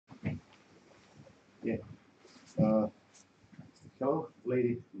Yeah. Uh, Hello,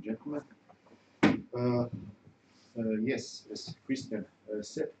 ladies and gentlemen. Uh, yes, as Cristian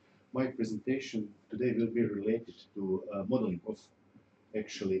said, my presentation today will be related to modeling of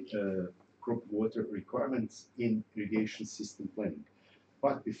actually crop water requirements in irrigation system planning.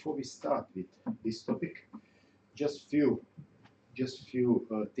 But before we start with this topic, just few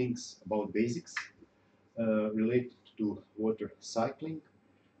things about basics related to water cycling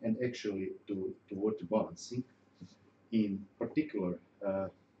and actually to water balancing, in particular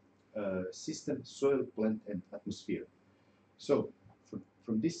system, soil, plant, and atmosphere. So,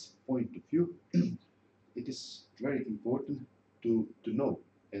 from this point of view, it is very important to know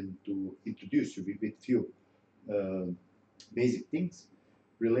and to introduce you with few uh, basic things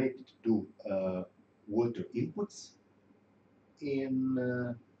related to water inputs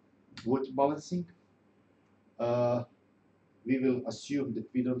in water balancing. Uh, we will assume that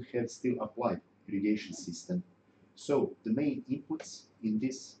we don't have still applied irrigation system. So the main inputs in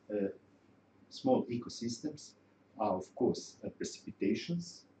this small ecosystems are, of course,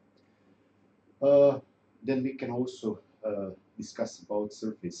 precipitations. Uh, then we can also discuss about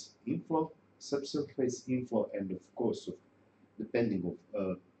surface inflow, subsurface inflow, and of course, depending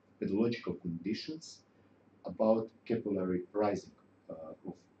of pedological conditions, about capillary rising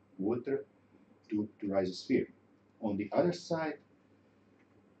of water to rhizosphere. On the other side,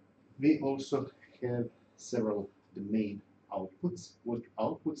 we also have several the main outputs, water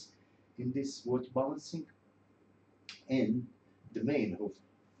outputs in this water balancing, and the main of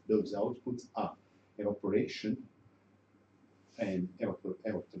those outputs are evaporation and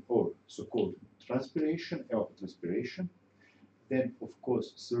or so-called transpiration, evapotranspiration, then of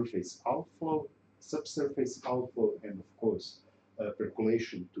course surface outflow, subsurface outflow, and of course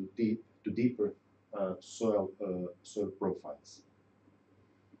percolation to deeper soil profiles.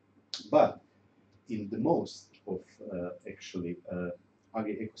 But in the most of actually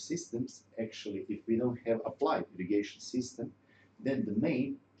agri ecosystems, actually, if we don't have applied irrigation system, then the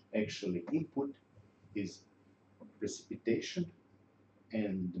main actually input is precipitation,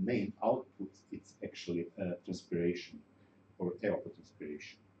 and the main output is actually transpiration or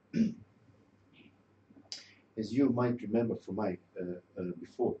evapotranspiration. As you might remember from my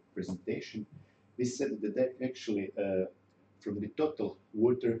before presentation, we said that actually from the total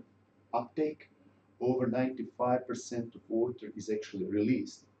water uptake, over 95% of water is actually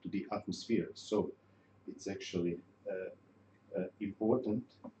released to the atmosphere. So it's actually important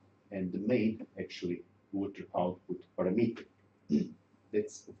and the main actually water output parameter.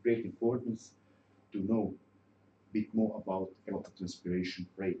 That's of great importance to know a bit more about evapotranspiration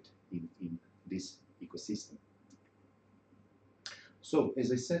rate in this ecosystem. So,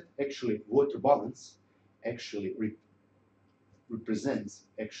 as I said, actually water balance actually represents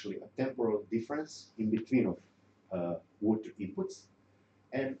actually a temporal difference in between of water inputs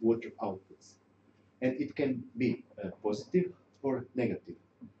and water outputs. And it can be positive or negative.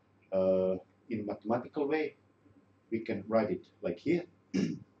 In mathematical way, we can write it like here.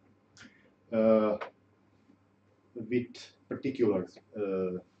 uh, with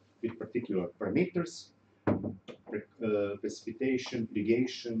particular parameters, precipitation,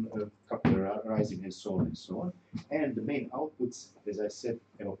 irrigation, capillarizing, and so on and so on. And the main outputs, as I said,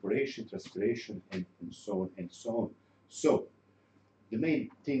 evaporation, transpiration, and so on and so on. So the main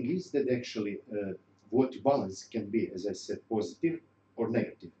thing is that actually water balance can be, as I said, positive or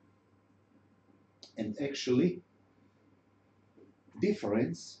negative. And actually,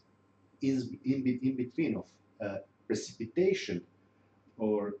 difference is in between of precipitation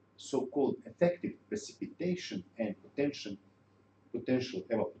or so-called effective precipitation and potential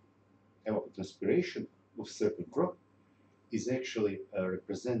evapotranspiration of certain crop is actually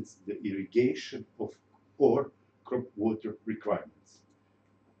represents the irrigation of or crop water requirements.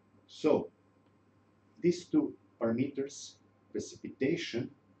 So these two parameters,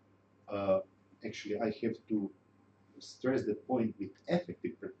 precipitation, actually I have to stress the point with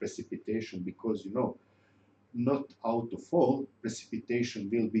effective precipitation, because you know not out of all precipitation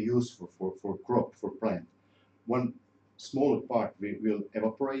will be useful for crop, for plant. One smaller part will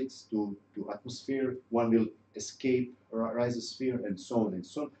evaporate to atmosphere, one will escape rhizosphere, and so on and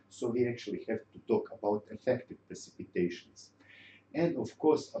so on. So we actually have to talk about effective precipitations. And of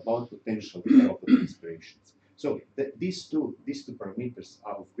course about potential evapotranspirations. So these two parameters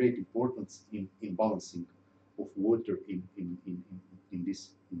are of great importance in balancing of water in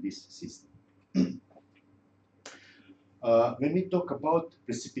this system. When we talk about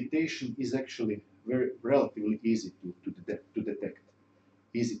precipitation, is actually relatively easy to detect,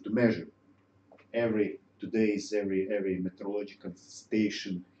 easy to measure. Every today's every meteorological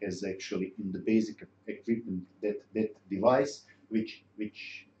station has actually in the basic equipment that device which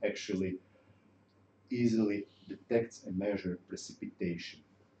actually easily detects and measure precipitation.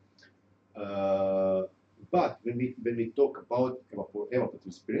 But when we talk about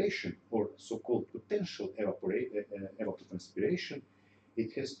evapotranspiration or so-called potential evapotranspiration,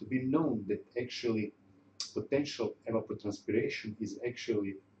 it has to be known that actually potential evapotranspiration is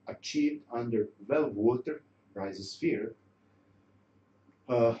actually achieved under well water rhizosphere,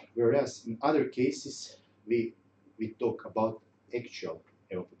 whereas in other cases we talk about actual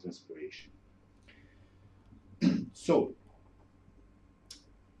evapotranspiration. So,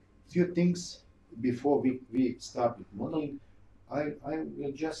 few things before we start with modeling. I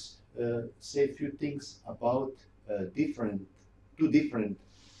will just say a few things about two different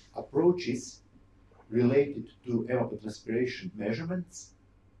approaches related to evapotranspiration measurements,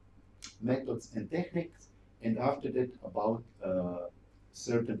 methods and techniques, and after that about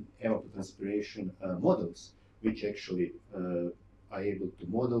certain evapotranspiration models which actually are able to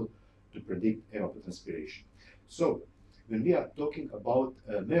model to predict evapotranspiration. So when we are talking about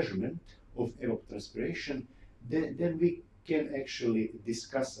measurement of evapotranspiration, then we can actually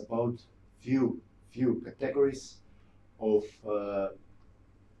discuss about few categories of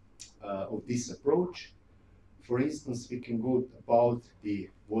this approach. For instance, we can go about the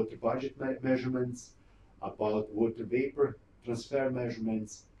water budget measurements, about water vapor transfer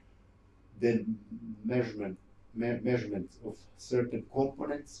measurements, then measurement of certain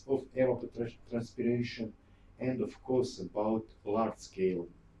components of evapotranspiration, and of course about large scale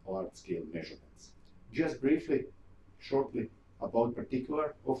measurements. Just briefly, shortly about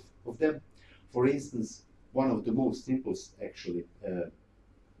particular of them. For instance, one of the most simplest actually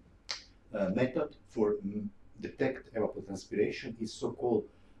method for detect evapotranspiration is so-called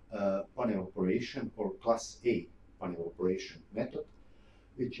pan-evaporation or class A pan-evaporation method,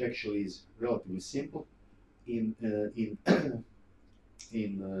 which actually is relatively simple in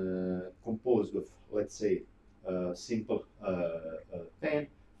composed of, let's say, simple pan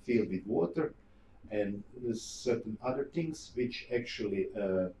filled with water and certain other things which actually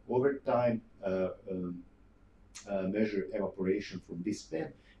over time measure evaporation from this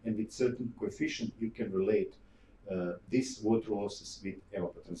pan, and with certain coefficient you can relate these water losses with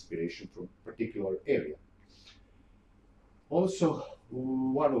evapotranspiration from particular area. Also,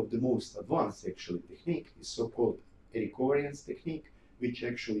 one of the most advanced actually technique is so-called Irrigation technique, which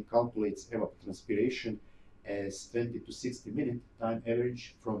actually calculates evapotranspiration as 20 to 60 minute time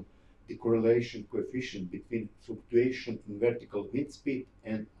average from the correlation coefficient between fluctuation in vertical wind speed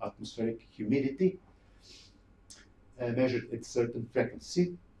and atmospheric humidity measured at certain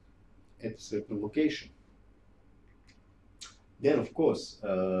frequency at a certain location. Then, of course,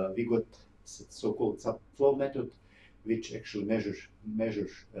 we got so-called subflow method, which actually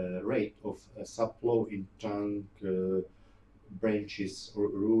measures rate of subflow in trunk, branches or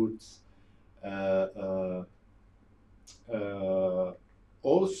roots.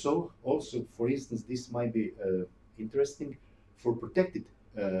 Also, for instance, this might be interesting for protected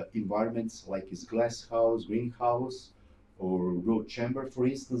environments like is glass house, greenhouse, or road chamber. For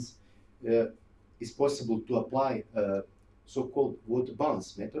instance, it's possible to apply so-called water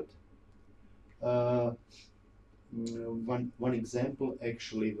balance method. One example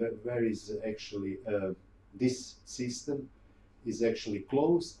actually where is actually this system is actually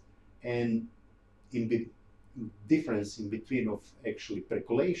closed, and in the difference in between of actually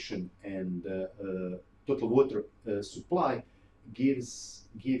percolation and total water supply gives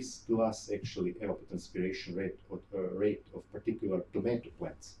to us actually evapotranspiration rate of particular tomato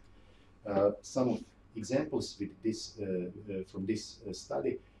plants. Some of examples with this from this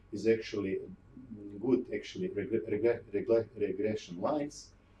study is actually good regression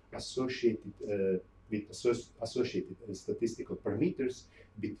lines associated with associated statistical parameters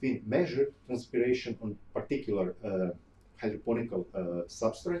between measured transpiration on particular hydroponical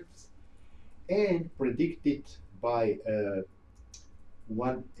substrates and predicted by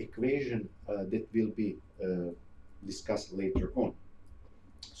one equation that will be discussed later on.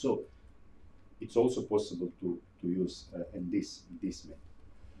 So it's also possible to use in this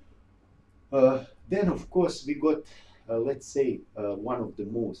method. Then of course we got let's say one of the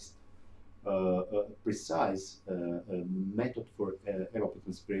most precise method for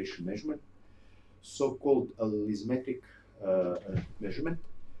evapotranspiration measurement, so-called lismetric measurement.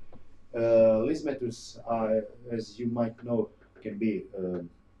 Lismeters are, as you might know, can be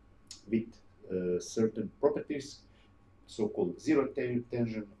with certain properties, so-called zero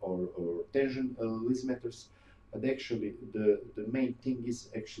tension or tension lismeters. But actually, the main thing is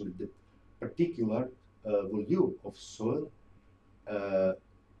actually that particular volume of soil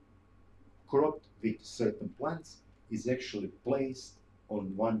cropped with certain plants is actually placed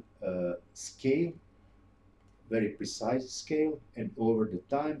on one scale, very precise scale, and over the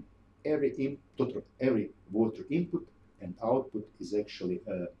time, every water input and output is actually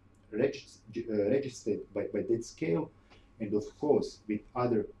registered by that scale, and of course with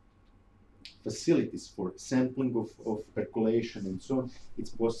other facilities for sampling of percolation and so on,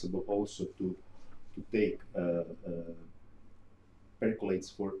 it's possible also to take percolates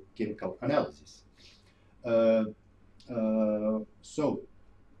for chemical analysis. So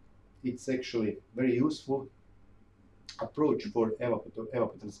it's actually very useful approach for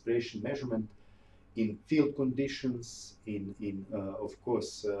evapotranspiration measurement in field conditions, in of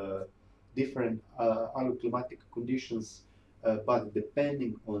course different agroclimatic conditions, but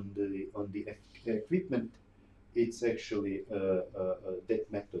depending on the equipment, it's actually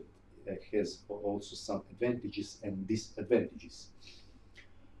that method has also some advantages and disadvantages.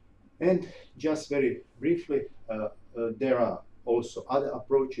 And just very briefly, there are also other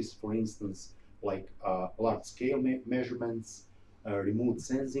approaches, for instance, like large-scale measurements, remote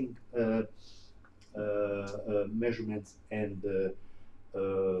sensing measurements, and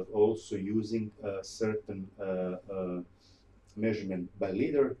also using certain measurement by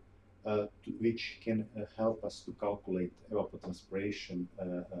leader, which can help us to calculate evapotranspiration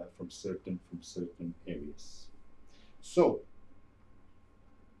from certain areas. So,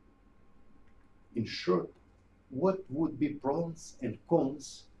 in short, what would be pros and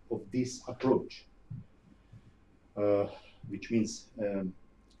cons of this approach? Which means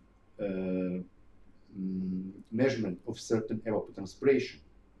measurement of certain evapotranspiration.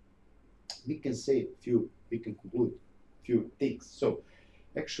 We can say we can conclude few things. So,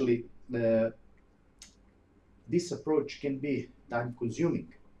 actually, this approach can be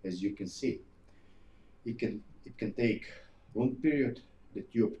time-consuming, as you can see. It can take long period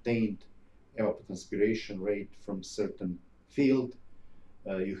that you obtained evapotranspiration rate from certain field.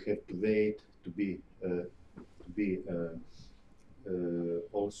 You have to wait to be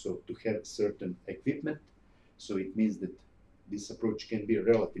also to have certain equipment. So it means that this approach can be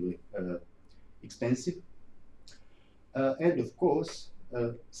relatively expensive. And of course,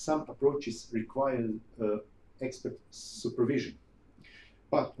 some approaches require expert supervision.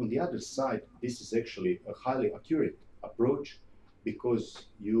 But on the other side, this is actually a highly accurate approach, because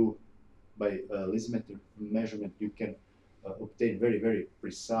you, by lysimeter measurement, you can obtain very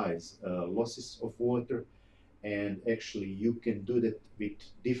precise losses of water, and actually you can do that with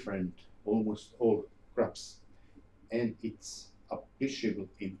different, almost all crops, and it's appreciable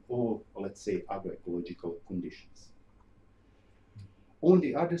in all, let's say, agroecological conditions. On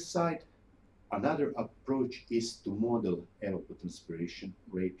the other side, another approach is to model evapotranspiration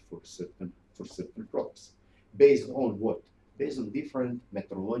rate for certain crops. Based on what? Based on different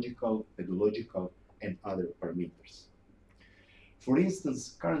meteorological, pedological, and other parameters. For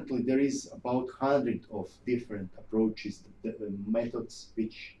instance, currently there is about 100 of different approaches, methods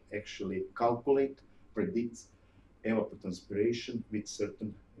which actually calculate, predicts evapotranspiration with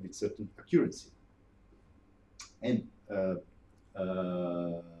certain accuracy. And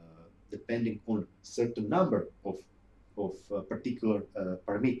depending on certain number of particular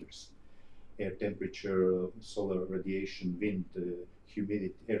parameters, air temperature, solar radiation, wind,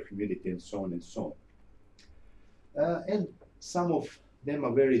 humidity, air humidity, and so on and so on. And some of them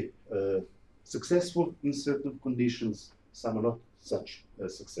are very successful in certain conditions, some are not such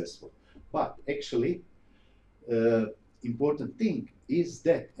successful. But actually, important thing is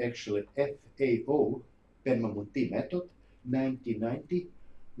that actually FAO Permamonti method 1990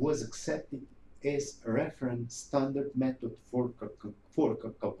 was accepted as a reference standard method for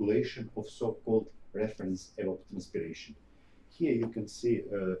calculation of so-called reference evapotranspiration. Here you can see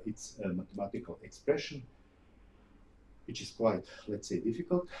it's a mathematical expression, which is quite, let's say,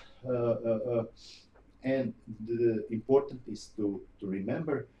 difficult. And the important is to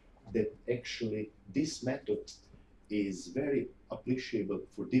remember that actually this method is very appreciable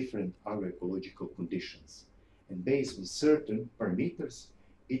for different agroecological conditions. And based on certain parameters,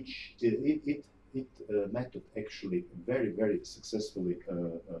 method actually very successfully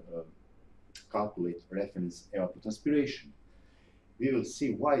calculate reference evapotranspiration. We will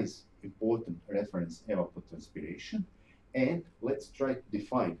see why is important reference evapotranspiration, and let's try to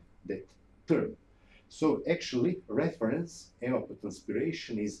define that term. So actually, reference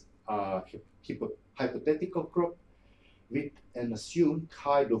evapotranspiration is a hypothetical crop with an assumed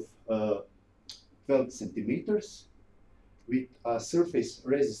height of 12 centimeters, with a surface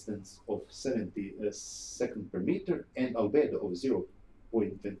resistance of 70 seconds per meter and albedo of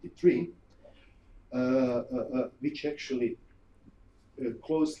 0.23, which actually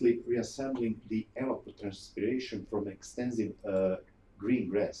closely reassembling the evapotranspiration from extensive green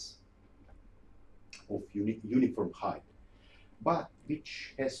grass of uniform height, but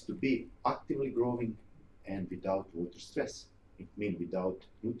which has to be actively growing and without water stress. It means without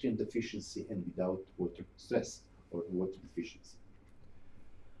nutrient deficiency and without water stress or water deficiency.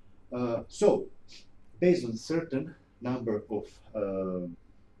 So, based on certain number of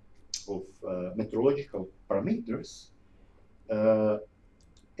meteorological parameters,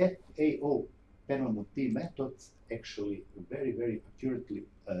 FAO Penalty methods actually very accurately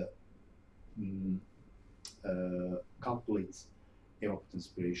calculates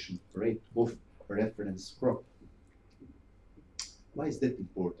evapotranspiration rate of reference crop. Why is that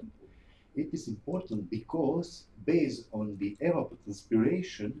important? It is important because based on the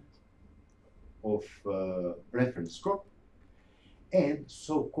evapotranspiration of reference crop and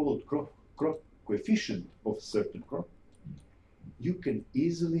so-called crop coefficient of certain crop, you can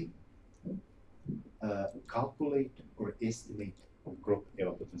easily calculate or estimate crop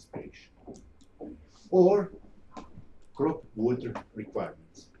evapotranspiration or crop water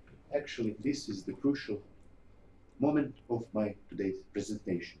requirements. Actually, this is the crucial moment of my today's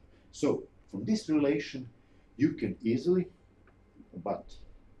presentation. So, from this relation, you can easily, but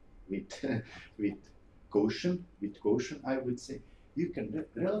with caution, I would say, you can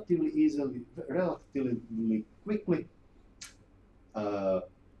relatively quickly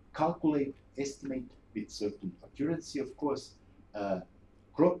calculate, estimate with certain accuracy, of course,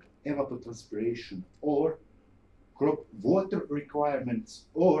 crop evapotranspiration or crop water requirements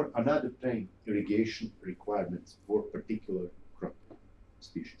or another term, irrigation requirements for particular crop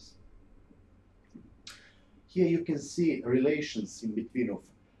species. Here you can see relations in between of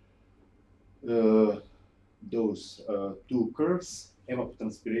those two curves,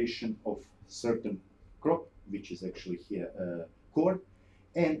 evapotranspiration of certain crop, which is actually here corn,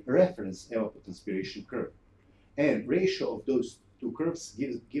 and reference evapotranspiration curve. And ratio of those two curves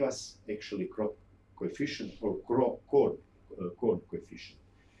give us actually crop coefficient or corn coefficient.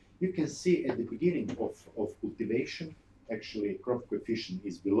 You can see at the beginning of cultivation, actually crop coefficient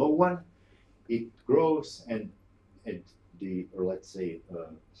is below 1. It grows, and at the, let's say,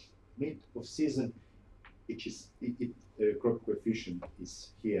 mid of season, crop coefficient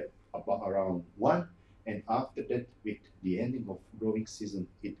is here about around 1, and after that, with the ending of growing season,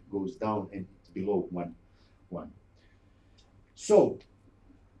 it goes down and it's below 1. So,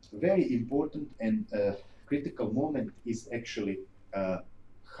 very important and critical moment is actually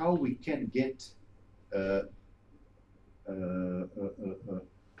how we can get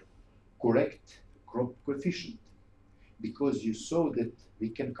correct crop coefficient, because you saw that we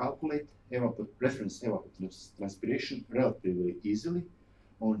can calculate reference evapotranspiration relatively easily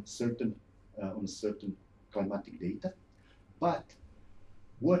on certain climatic data, but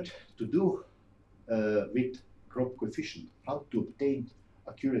what to do with crop coefficient? How to obtain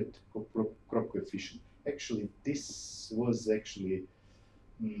accurate crop coefficient? Actually, this was actually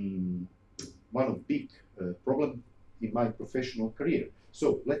one of big problem in my professional career.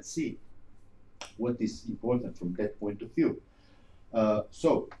 So let's see what is important from that point of view.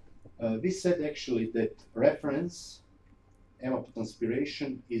 We said actually that reference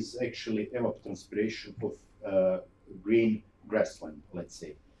evapotranspiration is actually evapotranspiration of green grassland, let's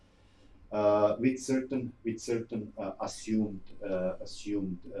say, with certain assumed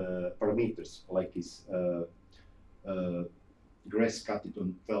parameters, like is grass cutted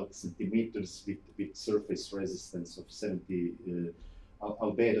on 12 centimeters with surface resistance of 70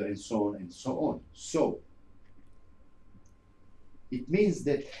 albedo, and so on and so on. So it means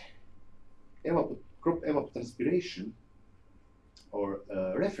that crop evapotranspiration or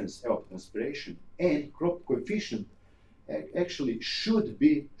reference evapotranspiration and crop coefficient actually should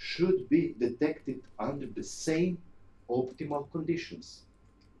be detected under the same optimal conditions.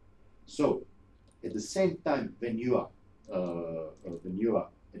 So at the same time, when you are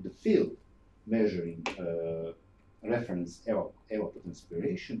at the field measuring reference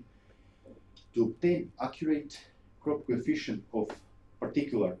evapotranspiration, to obtain accurate crop coefficient of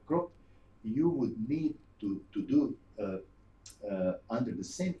particular crop, you would need to do under the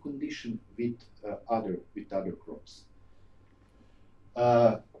same condition with other crops.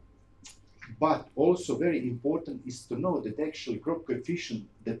 But also very important is to know that actually crop coefficient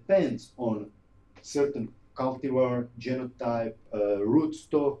depends on certain cultivar, genotype,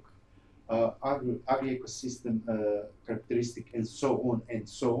 rootstock, agri-ecosystem characteristic, and so on and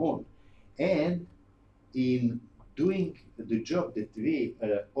so on. And in doing the job that we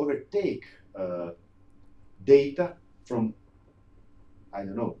overtake data from, I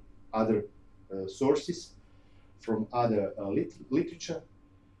don't know, other sources, from other literature,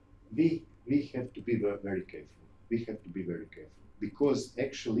 we have to be very careful. We have to be very careful because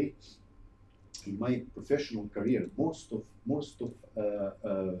actually, in my professional career, most of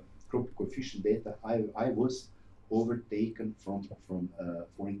crop coefficient data I was overtaken from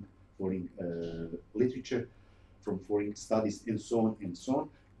foreign literature, from foreign studies, and so on and so on.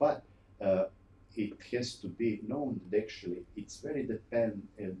 But it has to be known that actually it's very that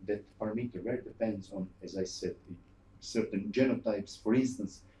parameter very depends on, as I said, certain genotypes. For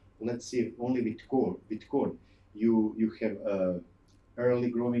instance, let's say only with corn, you have early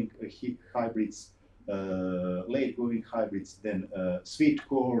growing hybrids, late growing hybrids, then sweet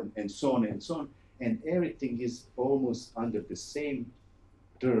corn, and so on and so on, and everything is almost under the same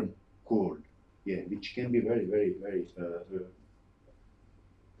term corn, yeah, which can be very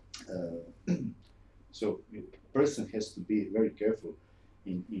so a person has to be very careful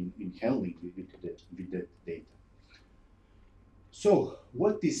in handling with that data. So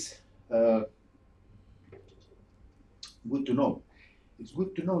what is good to know? It's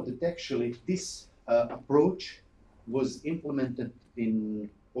good to know that actually this approach was implemented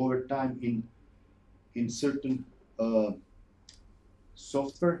over time in certain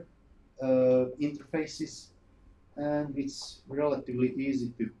software interfaces, and it's relatively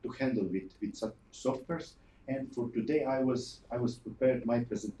easy to handle with such softwares. And for today, I was prepared my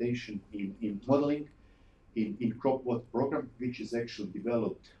presentation in modeling in CropWatt program, which is actually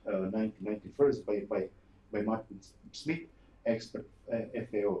developed 1991 by Martin Smith, expert,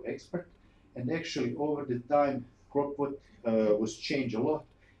 FAO expert. And actually, over the time, CropWatt was changed a lot,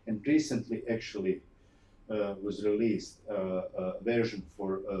 and recently actually was released a version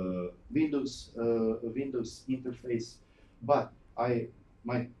for Windows interface. But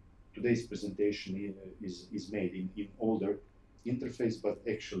my today's presentation is made in older interface, but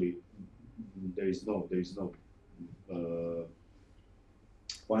actually there is no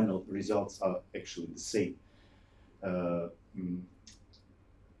final results are actually the same.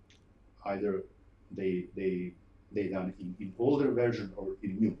 Either they done in older version or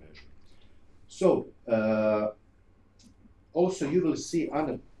in new version. So also you will see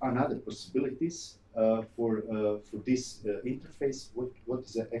another possibilities for this interface. What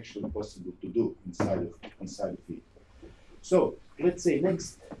is actually possible to do inside of it. So let's say the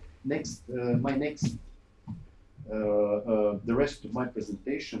rest of my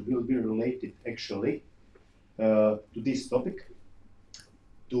presentation will be related actually to this topic,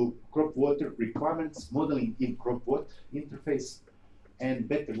 to crop water requirements, modeling in CropWatt interface, and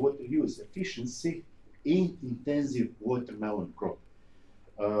better water use efficiency in intensive watermelon crop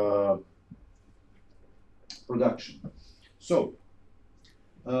production. So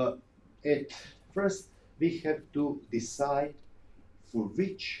at first we have to decide for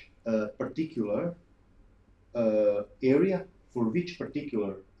which particular area, for which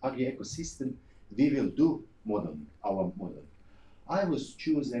particular agri-ecosystem we will do modeling, our modeling. I was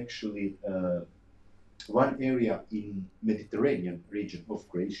choose actually one area in Mediterranean region of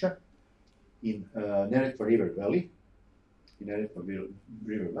Croatia, in Neretva River Valley,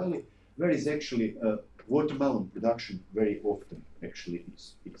 where is actually watermelon production very often. Actually,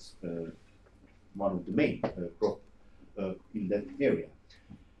 it's one of the main crop in that area.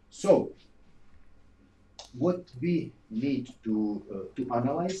 So, what we need to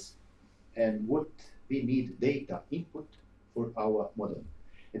analyze and what we need data input for our model.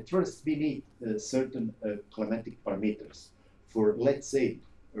 At first, we need certain climatic parameters for, let's say,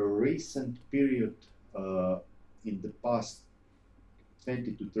 a recent period in the past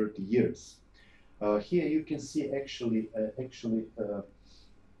 20 to 30 years. Here you can see actually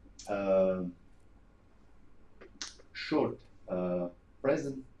short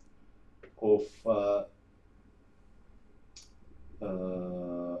present of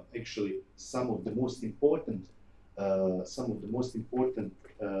actually some of the most important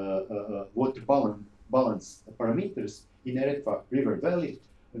water balance parameters in Neretva River Valley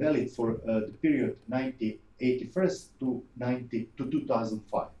for the period 1981 to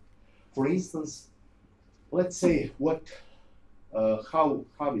 2005. For instance, let's say how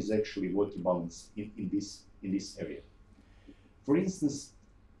is actually water balance in this area. For instance,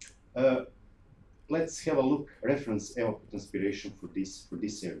 let's have a look reference evapotranspiration for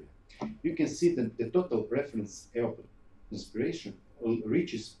this area. You can see that the total reference evapotranspiration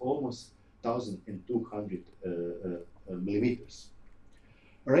reaches almost 1,200 millimeters.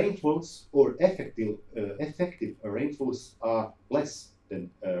 Rainfalls or effective rainfalls are less than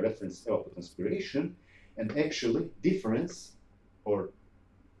reference evapotranspiration, and actually difference or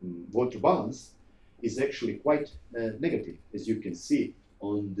water balance is actually quite negative, as you can see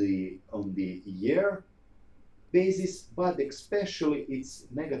on the year basis, but especially it's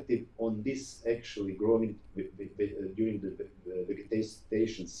negative on this actually growing during the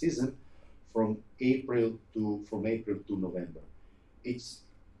vegetation season from April to November. It's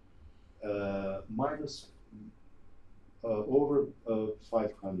minus over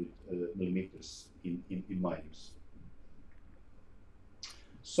 500 millimeters in minus.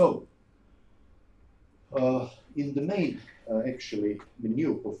 So in the main actually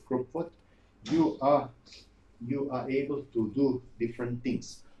menu of CropWatt, you are able to do different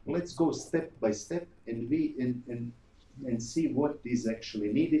things. Let's go step by step and see what is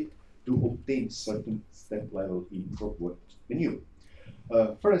actually needed to obtain certain step level in CropWatt menu.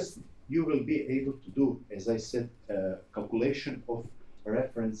 First, you will be able to do, as I said, calculation of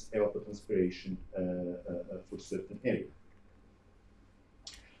reference evapotranspiration for certain area.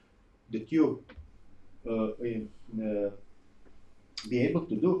 That you be able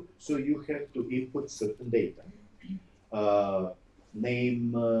to do, so you have to input certain data.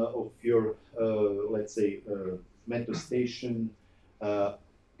 Name of your, let's say, meteo station,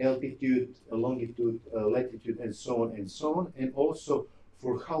 altitude, longitude, latitude, and so on, and also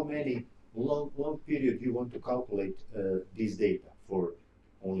for how many long period you want to calculate this data, for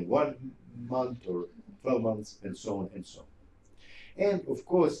only 1 month or 12 months, and so on and so on. And of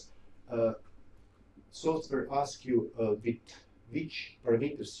course, software asks you with which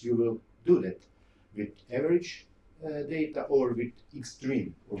parameters you will do that, with average data or with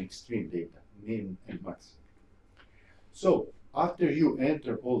extreme data, min and max. So after you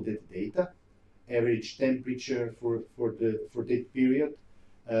enter all that data, average temperature for that period,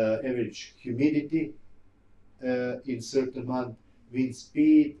 average humidity in certain month, wind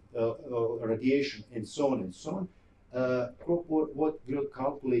speed, radiation, and so on, CropWatt will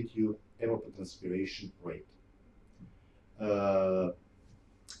calculate your evapotranspiration rate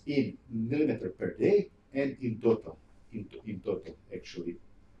in millimeter per day and in total. In total, actually,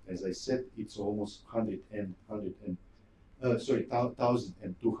 as I said, it's almost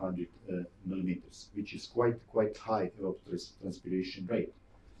 1,200 millimeters, which is quite high evapotranspiration rate.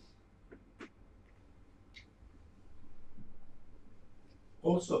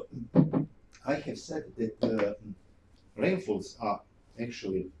 Also, I have said that rainfalls are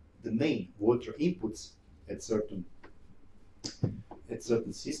actually the main water inputs at certain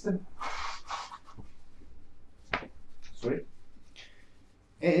system. Sorry.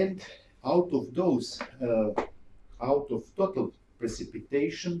 And out of those, out of total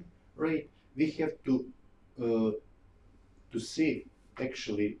precipitation rate, we have to see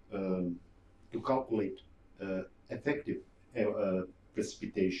actually to calculate effective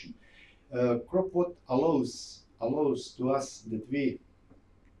precipitation. CropWatt allows to us that we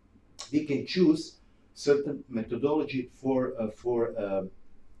can choose certain methodology for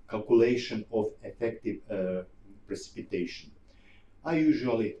calculation of effective precipitation. I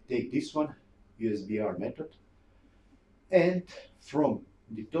usually take this one, USBR method, and from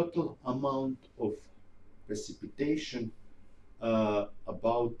the total amount of precipitation,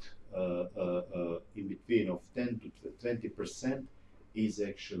 about in between of 10 to 20% is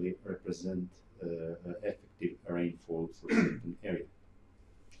actually represent effective rainfall for certain area.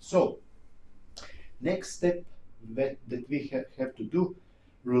 So next step that we have to do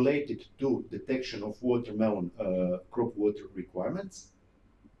related to detection of watermelon crop water requirements,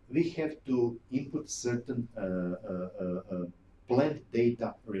 we have to input certain plant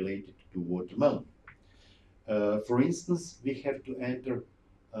data related to watermelon. For instance, we have to enter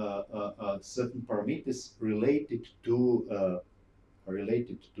certain parameters related to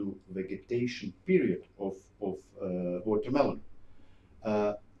vegetation period of watermelon.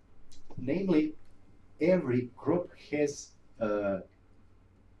 Namely, every crop has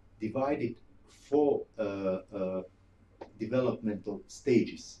divided 4 developmental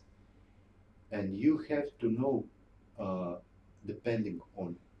stages, and you have to know, depending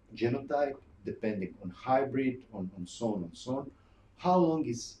on genotype, depending on hybrid, on so on, how long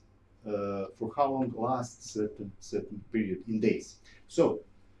is for how long lasts certain period in days. So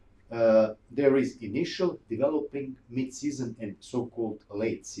there is initial, developing, mid-season, and so-called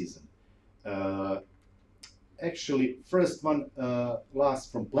late season. Actually, first one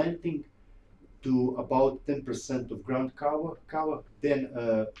lasts from planting to about 10% of ground cover. Then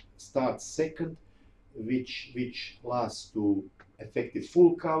starts second, which lasts to effective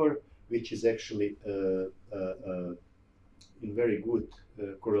full cover, which is actually in very good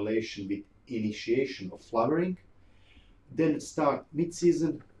correlation with initiation of flowering. Then start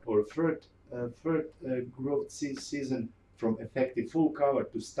mid-season or third growth season, from effective full cover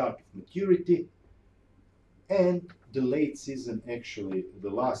to start of maturity. and the late season, actually the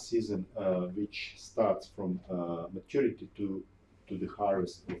last season, which starts from maturity to the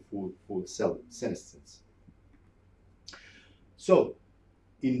harvest of full senescence. So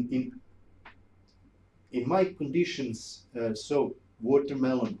in my conditions, so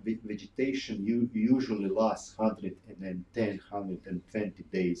watermelon vegetation usually lasts 110, 120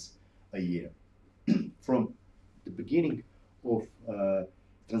 days a year. From the beginning of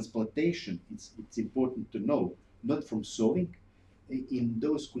transplantation, it's important to know, not from sowing. In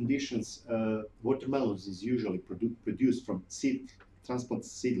those conditions, watermelons is usually produced from transplant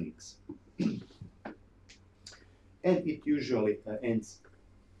seedlings. And it usually ends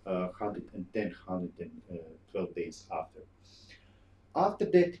 110, 112 days after. After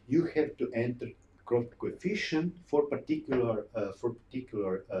that, you have to enter growth coefficient for particular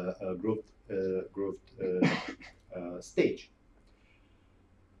growth stage.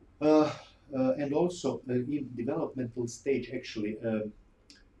 And also in developmental stage, actually,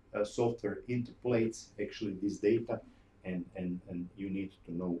 software interpolates actually this data, and you need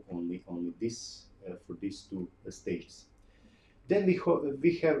to know only this for these two stages. Then we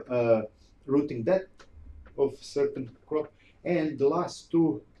have rooting depth of certain crop, and the last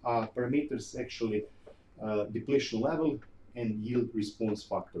two parameters actually depletion level and yield response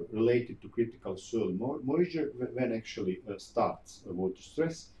factor related to critical soil moisture when actually starts water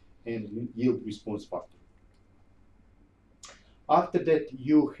stress, and yield response factor. After that,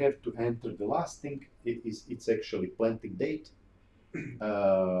 you have to enter the last thing. It's actually planting date.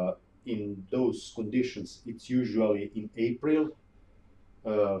 In those conditions, it's usually in April,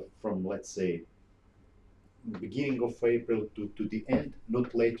 from let's say beginning of April to the end,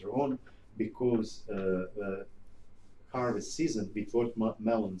 not later on, because harvest season with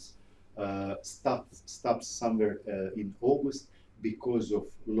watermelons stops somewhere in August because of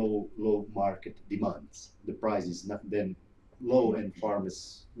low market demands. The price is not then low, and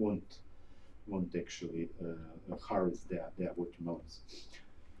farmers won't actually harvest their watermelons.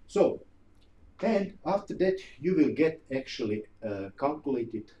 So, and after that, you will get actually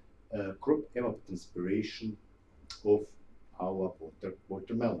calculated crop evapotranspiration of our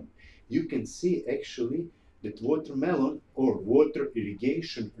watermelon. You can see actually that watermelon or water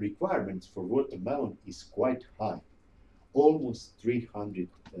irrigation requirements for watermelon is quite high, almost 300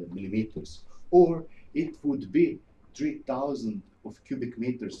 millimeters, or it would be 3,000 of cubic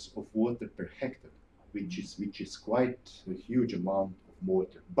meters of water per hectare, which is quite a huge amount of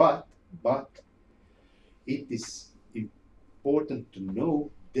water. But it is important to know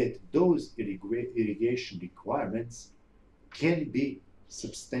that those irrigation requirements can be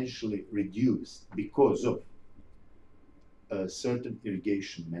substantially reduced because of a certain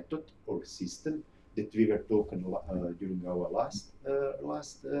irrigation method or system that we were talking during our last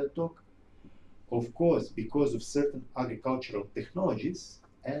talk. Of course, because of certain agricultural technologies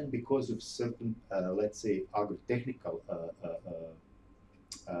and because of certain, let's say, agro-technical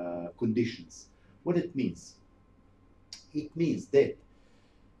conditions. What it means? It means that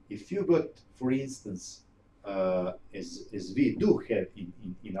if you got, for instance, as we do have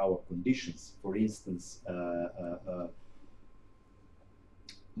in our conditions, for instance,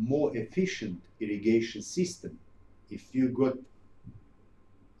 more efficient irrigation system, if you got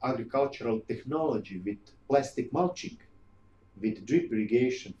agricultural technology with plastic mulching, with drip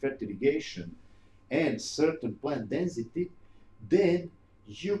irrigation, fertigation, and certain plant density, then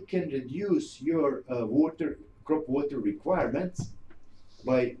you can reduce your crop water requirements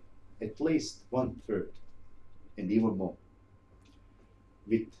by at least 1/3 and even more.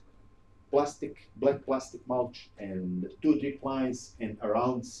 With black plastic mulch and 2 drip lines and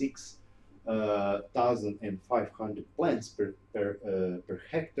around 6,500 plants per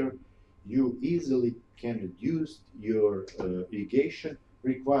hectare, you easily can reduce your irrigation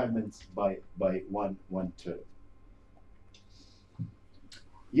requirements by 1/3.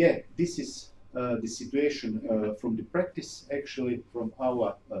 Yeah, this is the situation from the practice, actually from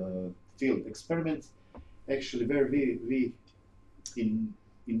our field experiments, actually where we in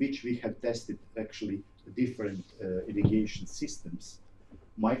which we have tested actually different irrigation systems,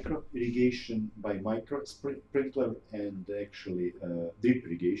 micro irrigation by micro sprinkler, and actually drip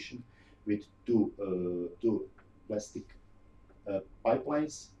irrigation with two plastic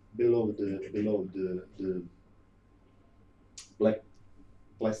pipelines below the black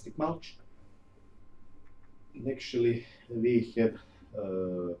plastic mulch. And actually we have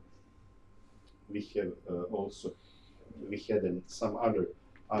also had some other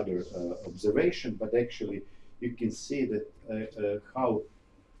observation, but actually you can see that how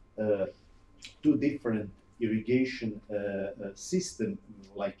two different irrigation system,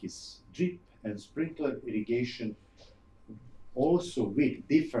 like is drip and sprinkler irrigation, also with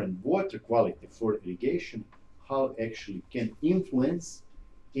different water quality for irrigation, how actually can influence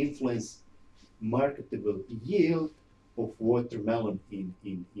marketable yield of watermelon in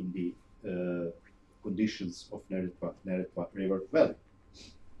the conditions of Neretva River Valley.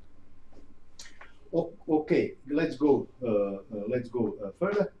 Okay, let's go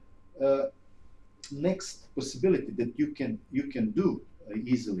further. Next possibility that you can do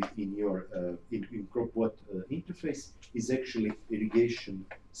easily in your in CropWatt interface is actually irrigation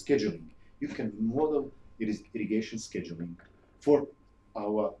scheduling. You can model irrigation scheduling for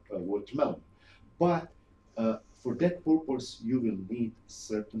our watermelon, but for that purpose you will need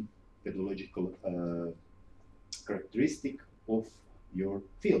certain pedological characteristic of your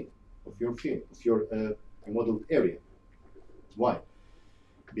field, of your modeled area. Why?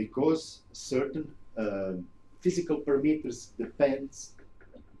 Because certain physical parameters depends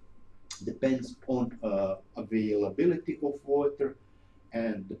on availability of water,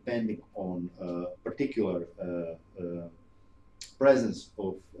 and depending on particular presence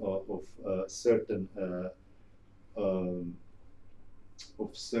of certain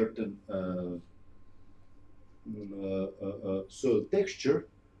soil texture,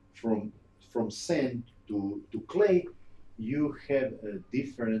 from sand to clay, you have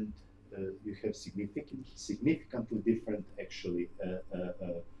different. You have significantly different actually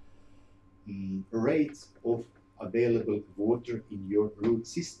rates of available water in your root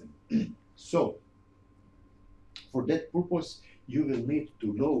system. So for that purpose you will need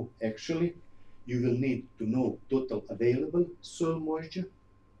to know total available soil moisture,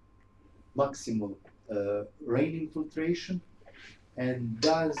 maximal rain infiltration, and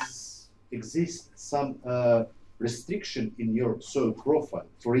does exist some restriction in your soil profile.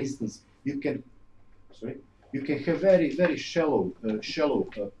 For instance, you can have very shallow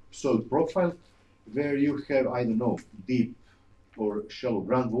soil profile where you have, I don't know, deep or shallow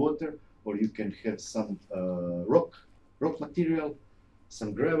groundwater, or you can have some rock material,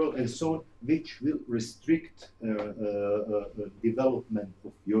 some gravel and so on, which will restrict development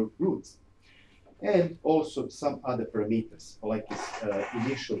of your roots. And also some other parameters like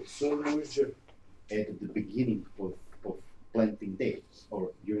initial soil moisture at the beginning of planting day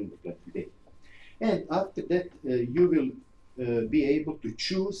or during the planting day. And after that you will be able to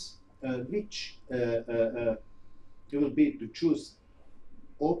choose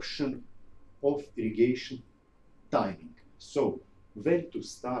option of irrigation timing. So when to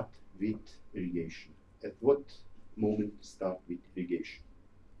start with irrigation, at what moment to start with irrigation.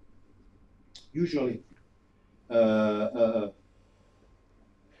 Usually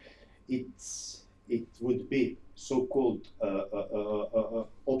it would be so-called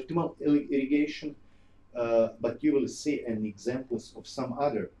optimal irrigation, but you will see an examples of some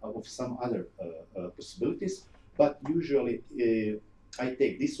other possibilities. But usually I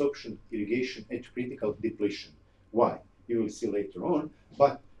take this option, irrigation at critical depletion. Why? You will see later on.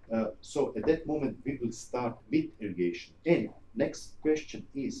 But so at that moment we will start with irrigation. And next question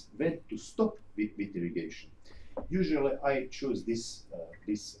is when to stop with irrigation. Usually I choose this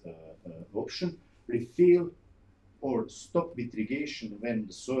option, refill or stop with irrigation when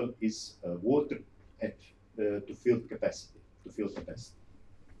the soil is watered at to field capacity.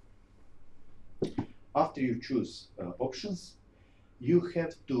 After you choose options, you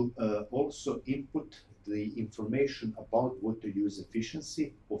have to also input the information about water use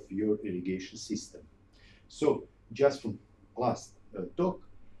efficiency of your irrigation system. So just from last talk,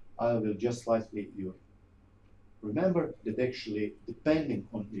 I will just slightly remember that actually depending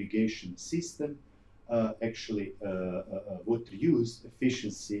on irrigation system, actually water use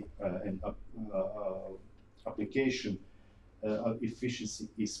efficiency and application efficiency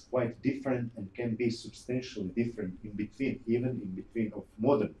is quite different and can be substantially different even in between of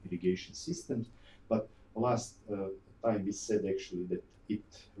modern irrigation systems. But last time we said actually that it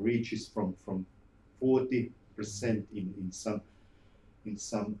reaches from 40% in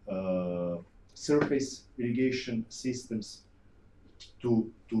some surface irrigation systems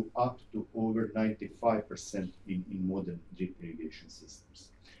to up to over 95% in modern drip irrigation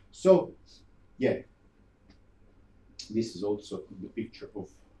systems. So yeah, this is also the picture of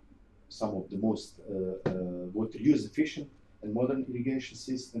some of the most water use efficient and modern irrigation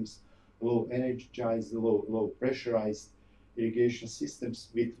systems, low energized, low pressurized irrigation systems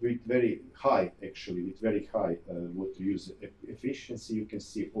with very high water use efficiency. You can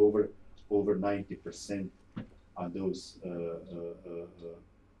see over 90% are those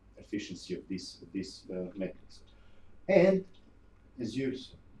efficiency of these methods. And as you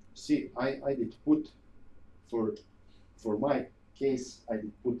see, I did put for my case I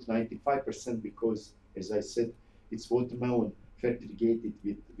did put 95% because, as I said, it's watermelon fertiligated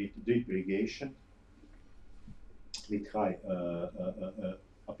with drip irrigation with high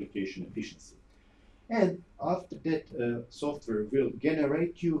application efficiency. And after that, software will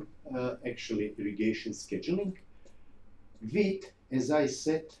generate you actually irrigation scheduling with, as I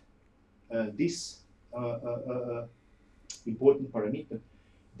said, this important parameter.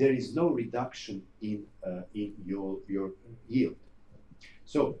 There is no reduction in your yield.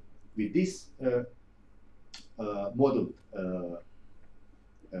 So with this modeled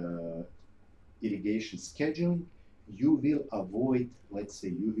irrigation scheduling, you will avoid, let's say,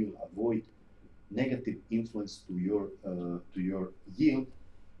 you will avoid negative influence to your yield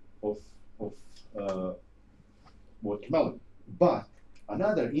of watermelon. But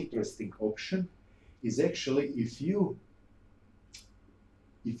another interesting option is actually if you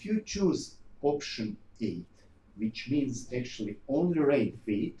choose option 8, which means actually only rain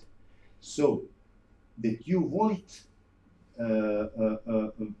feed, so that you won't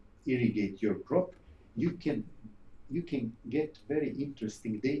irrigate your crop, you can get very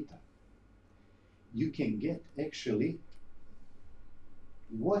interesting data. You can get actually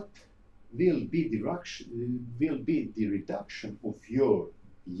what will be the reduction of your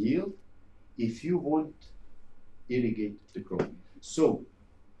yield if you won't irrigate the crop. So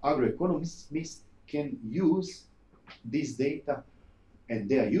agroeconomists can use this data, and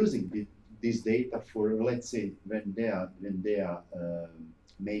they are using this data for, let's say, when they are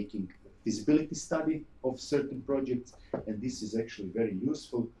making feasibility study of certain projects, and this is actually very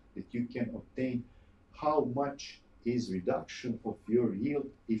useful that you can obtain how much is reduction of your yield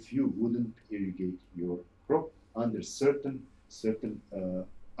if you wouldn't irrigate your crop under certain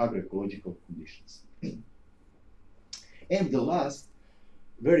agroecological conditions. And the last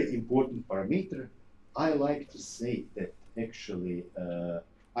very important parameter, I like to say that actually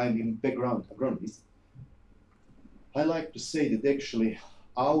I'm in background agronomist. I like to say that actually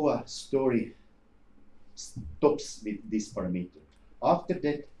our story stops with this parameter. After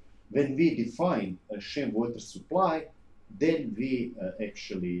that, when we define a shame water supply, then we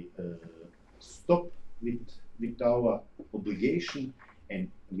actually stop with our obligation, and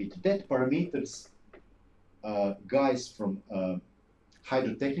with that parameters, guys from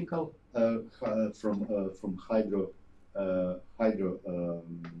hydrotechnical, from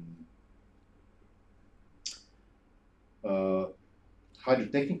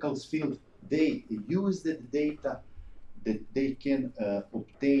hydrotechnicals field, they use that data that they can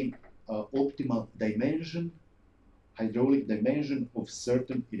obtain optimal dimension, hydraulic dimension of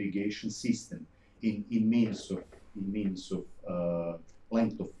certain irrigation system in means of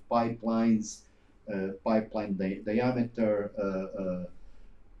length of pipelines, pipeline diameter,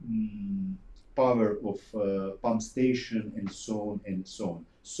 power of pump station, and so on and so on.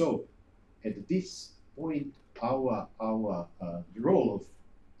 So at this point, our role of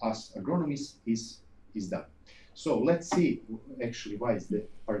us agronomists is done. So let's see actually why is the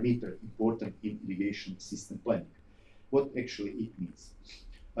parameter important in irrigation system planning. What actually it means.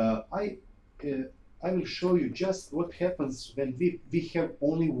 I will show you just what happens when we have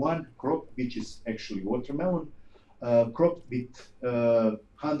only one crop, which is actually watermelon, crop with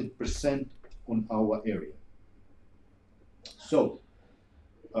 100% on our area. So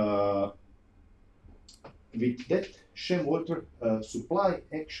with that shame water supply,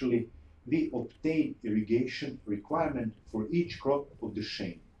 actually we obtain irrigation requirement for each crop of the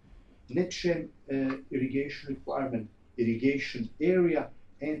shame. Net shame irrigation requirement, irrigation area,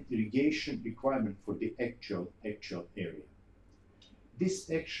 and irrigation requirement for the actual area. These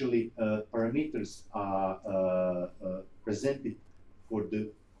actually parameters are presented for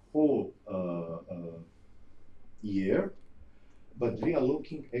the whole year, but we are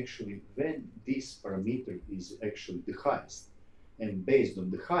looking actually when this parameter is actually the highest. And based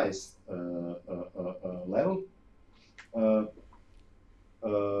on the highest level,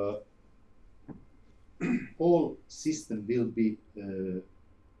 all system will be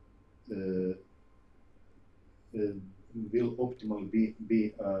will optimally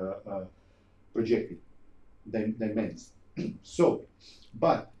be projected dimensions. So,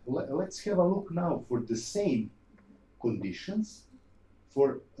 but let's have a look now for the same conditions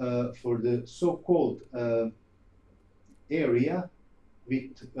for the so-called area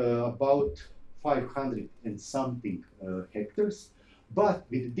with about 500 and something hectares, but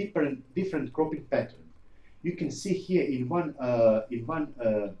with different cropping pattern. You can see here in one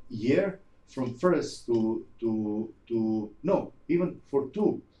year, from first to no, even for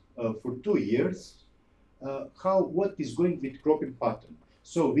two years, what is going with cropping pattern.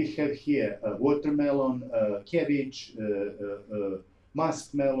 So we have here watermelon, cabbage,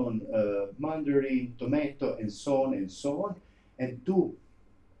 muskmelon, mandarin, tomato, and so on and so on, and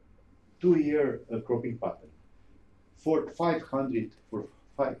two-year cropping pattern for 500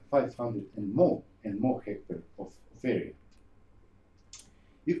 and more hectare of area.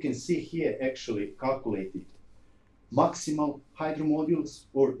 You can see here actually calculated maximal hydro modules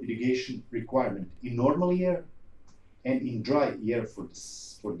or irrigation requirement in normal year and in dry year for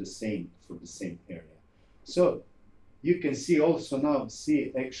the same area. So you can see also now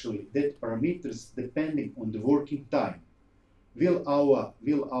actually that parameters depending on the working time. Will our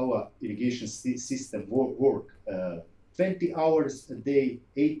irrigation system work 20 hours a day,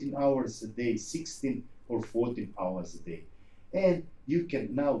 18 hours a day, 16 or 14 hours a day? And you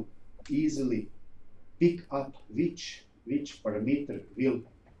can now easily pick up which parameter will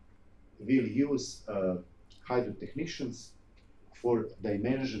use hydrotechnicians for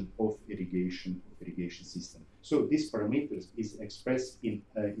dimension of irrigation system. So this parameter is expressed in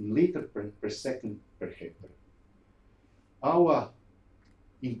liter per second per hectare.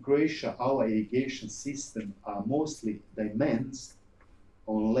 In Croatia, our irrigation system are mostly dimensed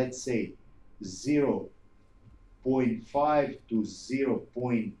on, let's say, 0.5 to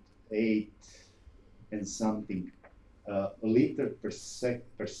 0.8 and something liter per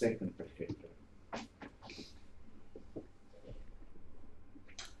second per hectare.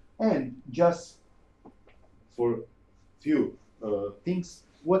 And just for few things,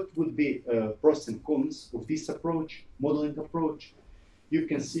 what would be pros and cons of this approach, modeling approach? You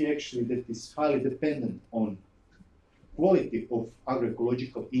can see actually that it's highly dependent on quality of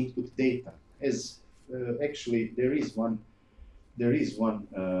agroecological input data. As actually there is one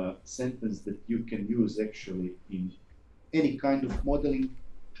sentence that you can use actually in any kind of modeling: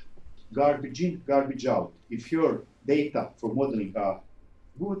 garbage in, garbage out. If your data for modeling are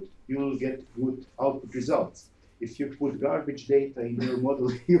good, you will get good output results. If you put garbage data in your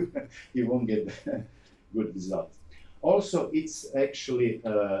model, you won't get good results. Also, it's actually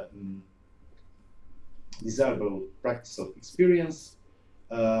desirable practical experience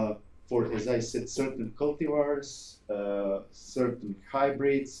for, as I said, certain cultivars, certain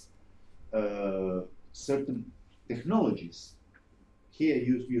hybrids, certain technologies. Here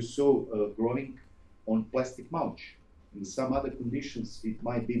you saw growing on plastic mulch. In some other conditions, it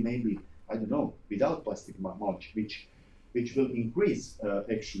might be maybe, I don't know, without plastic mulch, which will increase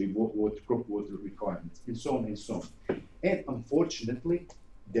actually crop water requirements, and so on and so on. And unfortunately,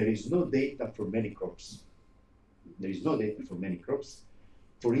 there is no data for many crops. There is no data for many crops.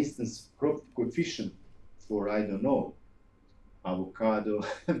 For instance, crop coefficient for, I don't know, avocado,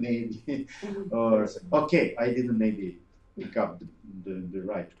 maybe, or, okay, I didn't maybe pick up the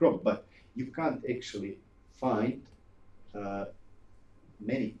right crop, but you can't actually find,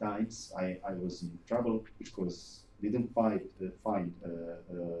 many times I was in trouble because didn't find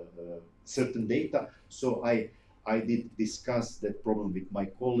certain data. So I did discuss that problem with my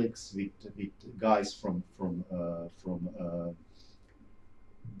colleagues, with guys from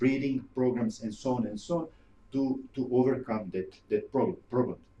breeding programs and so on to overcome that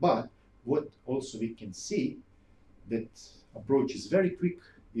problem. But what also we can see, that approach is very quick.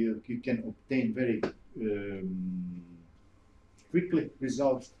 You can obtain very quickly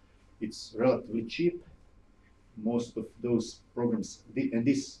results. It's relatively cheap. Most of those programs, and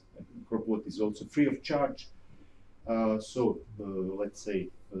this crop water is also free of charge. So let's say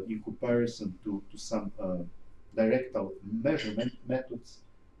in comparison to some direct measurement methods,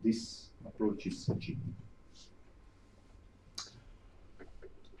 this approach is cheap.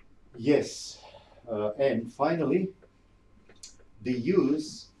 Yes, and finally, the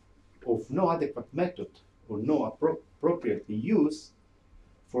use of no adequate method or no appropriate use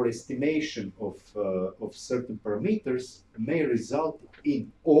for estimation of certain parameters may result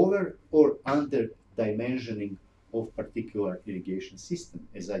in over or under dimensioning of particular irrigation system,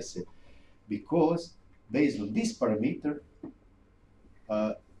 as I said, because based on this parameter,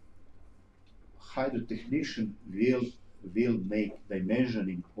 hydrotechnician will make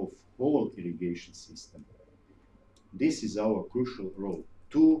dimensioning of whole irrigation system. This is our crucial role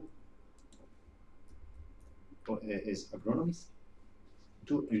as agronomists,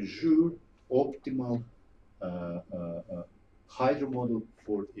 to ensure optimal hydro model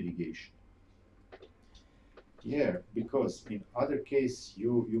for irrigation. Yeah, because in other case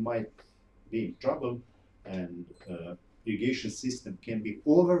you might be in trouble, and irrigation system can be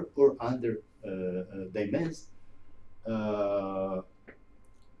over or under dimensioned,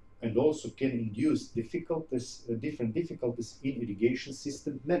 and also can induce difficulties, different difficulties in irrigation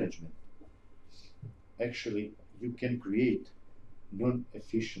system management. Actually, you can create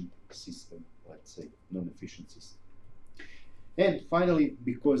non-efficient system, let's say, non-efficient system. And finally,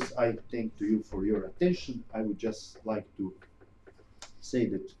 because I thank to you for your attention, I would just like to say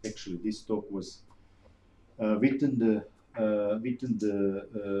that actually this talk was within the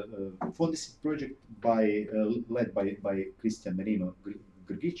Fondecyt project led by Cristian Meriño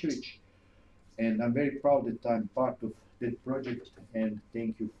Gergichevich, and I'm very proud that I'm part of that project, and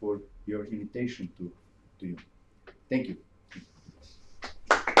thank you for your invitation to you. Thank you.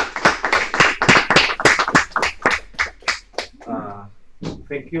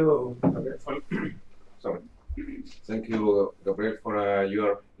 Thank you, Gabriel, sorry. Thank you, Gabriel, for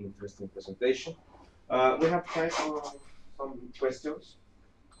your interesting presentation. We have time for some questions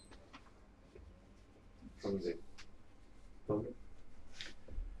from the public.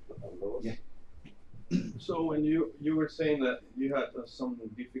 Yeah. So when you were saying that you had some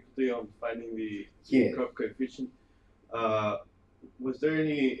difficulty on finding the crop coefficient, was there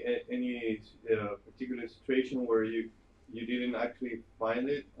any particular situation where you didn't actually find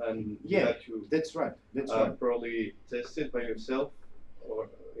it and you had to that's right. That's right. probably test it by yourself or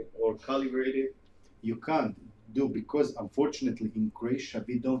calibrate it? You can't do, because unfortunately in Croatia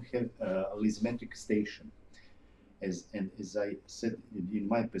we don't have a lysimetric station. As I said in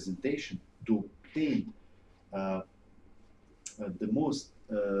my presentation, to obtain the most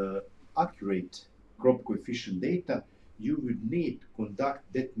accurate crop coefficient data, you would need to conduct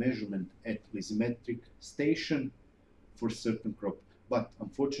that measurement at lysimetric station for certain crop. But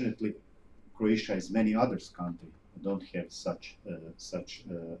unfortunately, Croatia, as many other countries, don't have such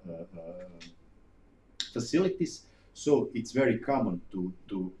facilities. So it's very common to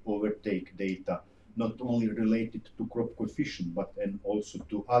overtake data not only related to crop coefficient, but and also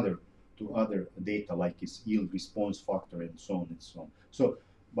to other data like its yield response factor and so on and so on. So,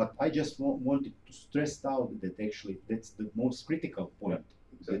 but I just wanted to stress out that actually that's the most critical point,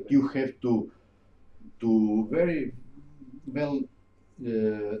 that you have to very well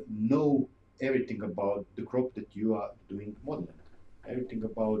know everything about the crop that you are doing modeling, everything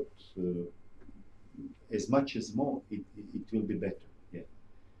about as much as more, it will be better. Yeah.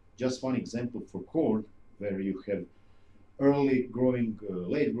 Just one example for corn, where you have early growing,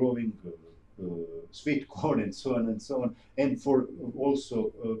 late growing, sweet corn, and so on and so on, and for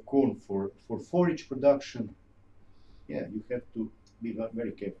also corn for forage production. Yeah, you have to be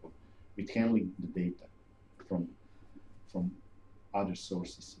very careful with handling the data from other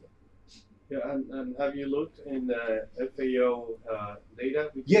sources. Yeah, and have you looked in the FAO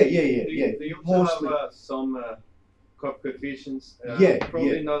data? Yeah. They also have some crop coefficients.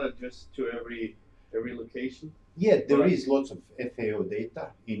 Probably not just to every location. Yeah, there is lots of FAO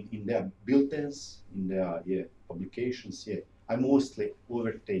data in their bulletins, in their publications. Yeah, I mostly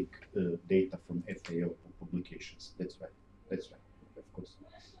overtake data from FAO publications. That's right. That's right. Of course,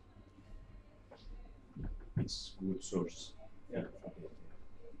 it's a good source. Yeah.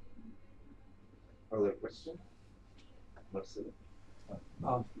 Other question, Marcelo?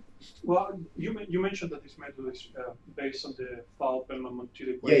 Well, you mentioned that this method is based on the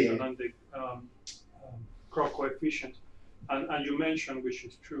Fowl-Pelman-Montiel equation and the crop coefficient, and you mentioned, which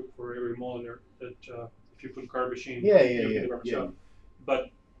is true for every modeler, that if you put garbage in, you get the garbage out.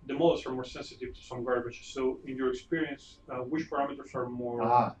 But the models are more sensitive to some garbage. So, in your experience, which parameters are more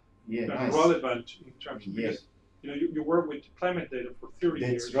relevant in terms of because you work with climate data for 30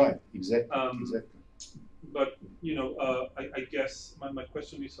 years. That's right. Exactly. Exactly. But I guess my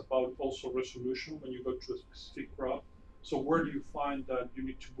question is about also resolution when you go to a specific crop. So where do you find that you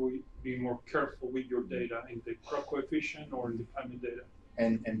need to be more careful with your data, in the crop coefficient or in the climate data?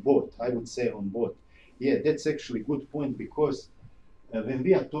 And both, I would say on both. Yeah, that's actually a good point, because when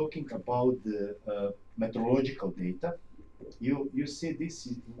we are talking about the meteorological data, you see this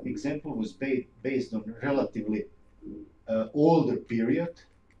example was based on relatively older period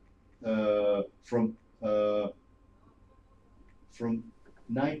from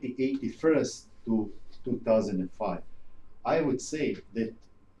 1981 to 2005. I would say that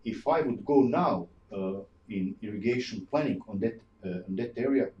if I would go now in irrigation planning on that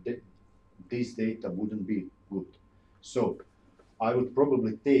area, this data wouldn't be good. So I would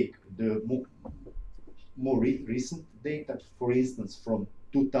probably take the more recent data, for instance, from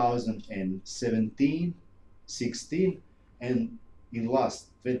 2017, 16, and in last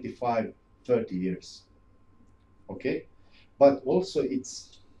 25, 30 years. Okay, but also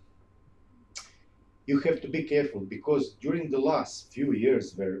you have to be careful, because during the last few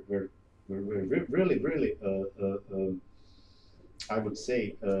years, we're really, I would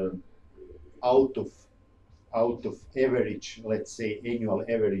say, out of average, let's say, annual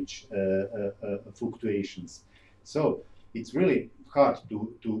average fluctuations. So it's really hard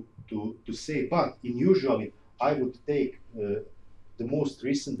to say, but usually I would take the most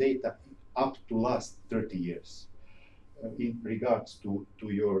recent data up to last 30 years in regards to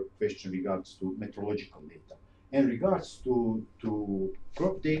your question, regards to meteorological data. And regards to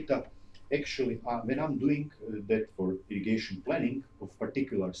crop data, actually, when I'm doing that for irrigation planning of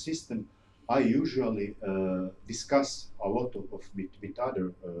particular system, I usually discuss a lot with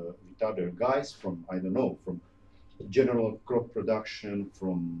other guys from, I don't know, from general crop production,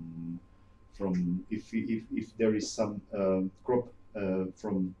 from if there is some crop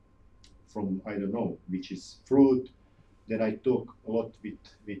from I don't know, which is fruit, then I talk a lot with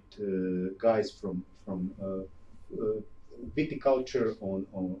guys from viticulture,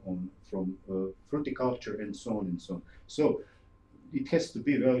 from fruticulture, and so on and so on. So it has to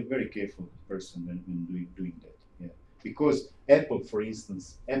be very careful person when doing that. Yeah, because apple, for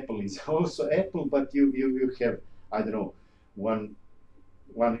instance, apple is also apple, but you have, I don't know, one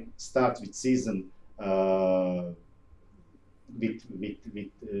starts with season with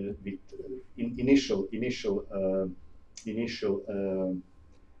initial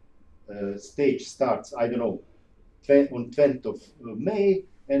stage starts, I don't know, on 20th of May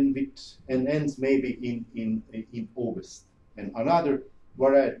and ends maybe in August, and another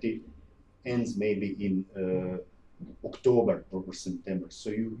variety ends maybe in October or September.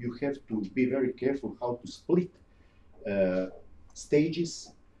 So you have to be very careful how to split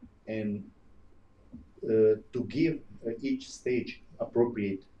stages and to give each stage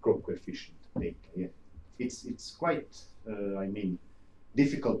appropriate crop coefficient data. Yeah, it's quite I mean,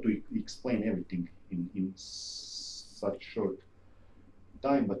 difficult to explain everything in such short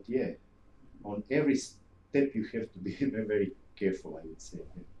time, but yeah, on every step you have to be very careful, I would say.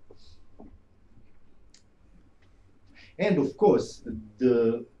 Yeah. And of course,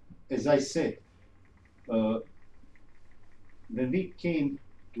 as I said, when we came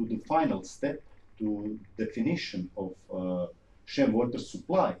to the final step, to definition of Shem water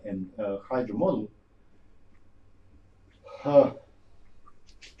supply and hydro model,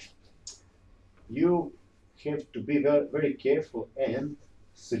 you have to be very careful and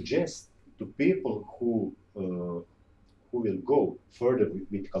suggest to people who will go further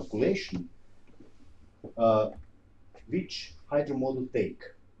with calculation which hydro model take.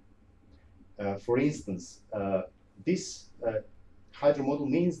 For instance, this hydro model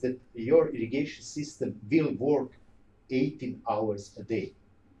means that your irrigation system will work 18 hours a day.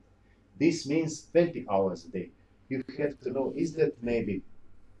 This means 20 hours a day. You have to know, is that maybe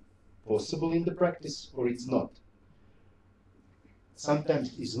possible in the practice or it's not?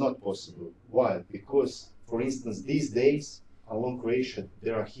 Sometimes it's not possible. Why? Because, for instance, these days along Croatia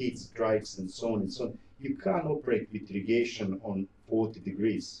there are heat strikes and so on and so on. You can't operate with irrigation on 40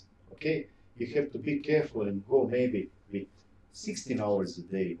 degrees. Okay? You have to be careful and go maybe with 16 hours a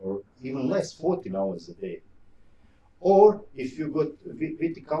day or even less, 14 hours a day. Or if you got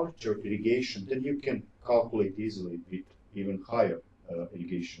viticulture irrigation, then you can calculate easily with even higher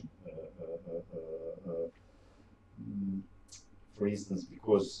irrigation. For instance,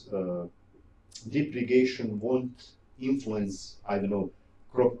 because deep irrigation won't influence, I don't know,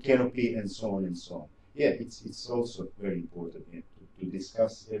 crop canopy and so on and so on. Yeah, it's also very important, yeah, to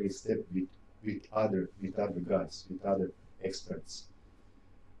discuss every step with other guys, with other experts.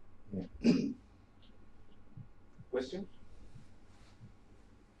 Yeah. Questions?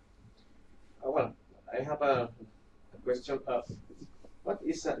 Well, I have a question. What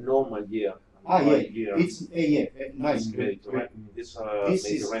is a normal year? Yeah, year it's yeah, nice. This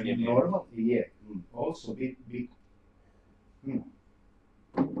is normal. Yeah, also big.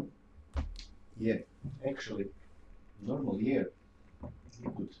 Yeah, actually, normal year.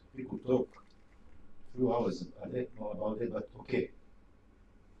 We could talk a few hours about it, but okay.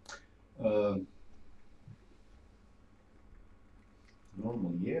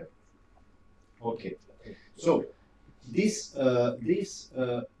 Normal year. Okay. So this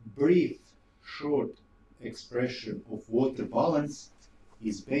brief, short expression of water balance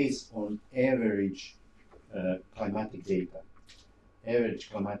is based on average climatic data.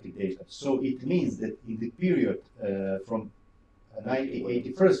 So it means that in the period from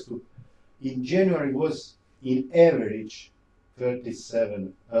 1981 to in January was in average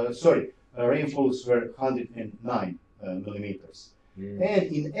 37. Rainfalls were 109 millimeters.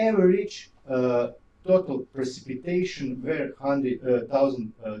 And in average, total precipitation were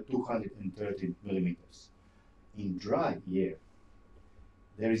 1,213 millimeters. In dry year,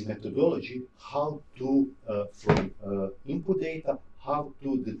 there is methodology how to, from input data, how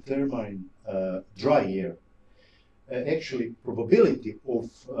to determine dry year. Actually, probability of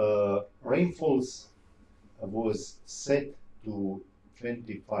rainfalls was set to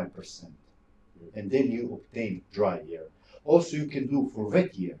 25%, and then you obtain dry year. Also, you can do for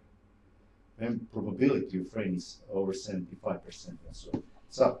wet year, when probability of rain is over 75% and so on.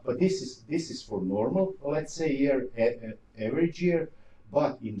 So, but this is for normal, let's say year, average year.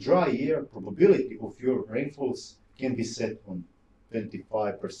 But in dry year, probability of your rainfalls can be set on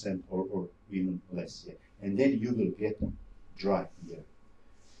 25% or even less. Yeah. And then you will get dry year,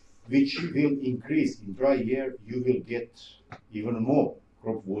 which will increase. In dry year, you will get even more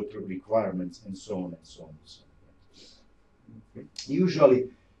crop water requirements and so on and so on and so on. Usually,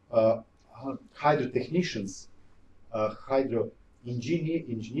 hydrotechnicians,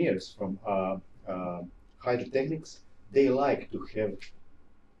 engineers from hydrotechnics, they like to have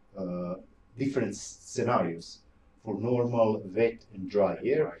different scenarios for normal, wet and dry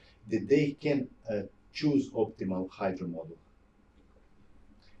year, that they can choose optimal hydro model.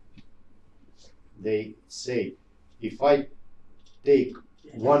 They say, if I take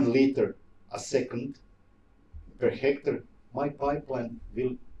 1 liter a second per hectare, my pipeline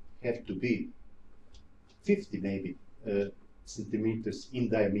will have to be 50 maybe centimeters in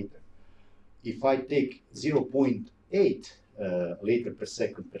diameter. If I take 0.8 liter per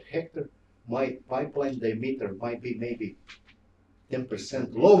second per hectare, my pipeline diameter might be maybe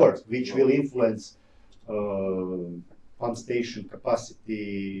 10% lower, which will influence pump station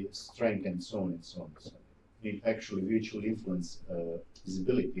capacity, strength, and so on and so on. So it actually, which will influence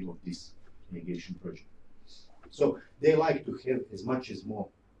visibility of this irrigation project. So they like to have as much as more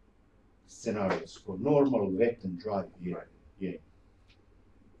scenarios for normal, wet, and dry year. Yeah.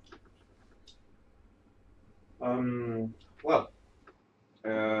 Well,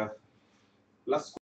 last